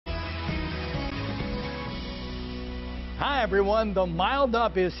Hi, everyone. The mild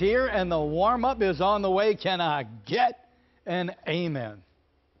up is here and the warm up is on the way. Can I get an amen?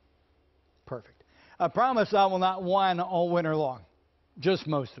 Perfect. I promise I will not whine all winter long. Just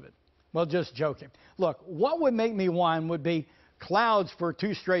most of it. Well, just joking. Look, what would make me whine would be clouds for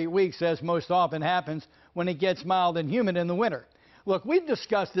 2 straight weeks, as most often happens when it gets mild and humid in the winter. Look, we've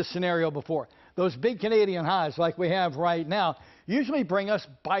discussed this scenario before. Those big Canadian highs like we have right now usually bring us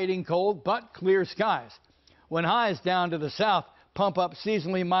biting cold but clear skies. When highs down to the south pump up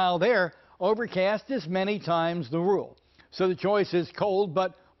seasonally mild air, overcast is many times the rule. So the choice is cold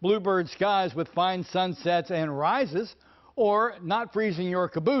but bluebird skies with fine sunsets and rises, or not freezing your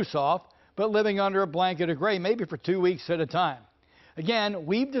caboose off, but living under a blanket of gray, maybe for 2 weeks at a time. Again,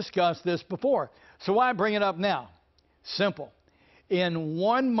 we've discussed this before, so why bring it up now? Simple. In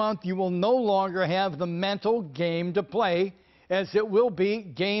 1 month, you will no longer have the mental game to play, as it will be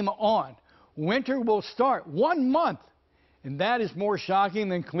game on. Winter will start 1 month, and that is more shocking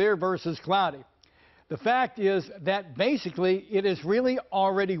than clear versus cloudy. The fact is that basically it is really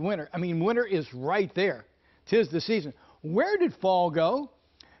already winter. I mean, winter is right there. 'Tis the season. Where did fall go?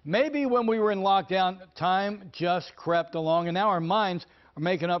 Maybe when we were in lockdown, time just crept along, and now our minds are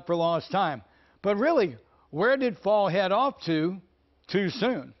making up for lost time. But really, where did fall head off to too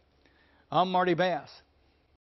soon? I'm Marty Bass.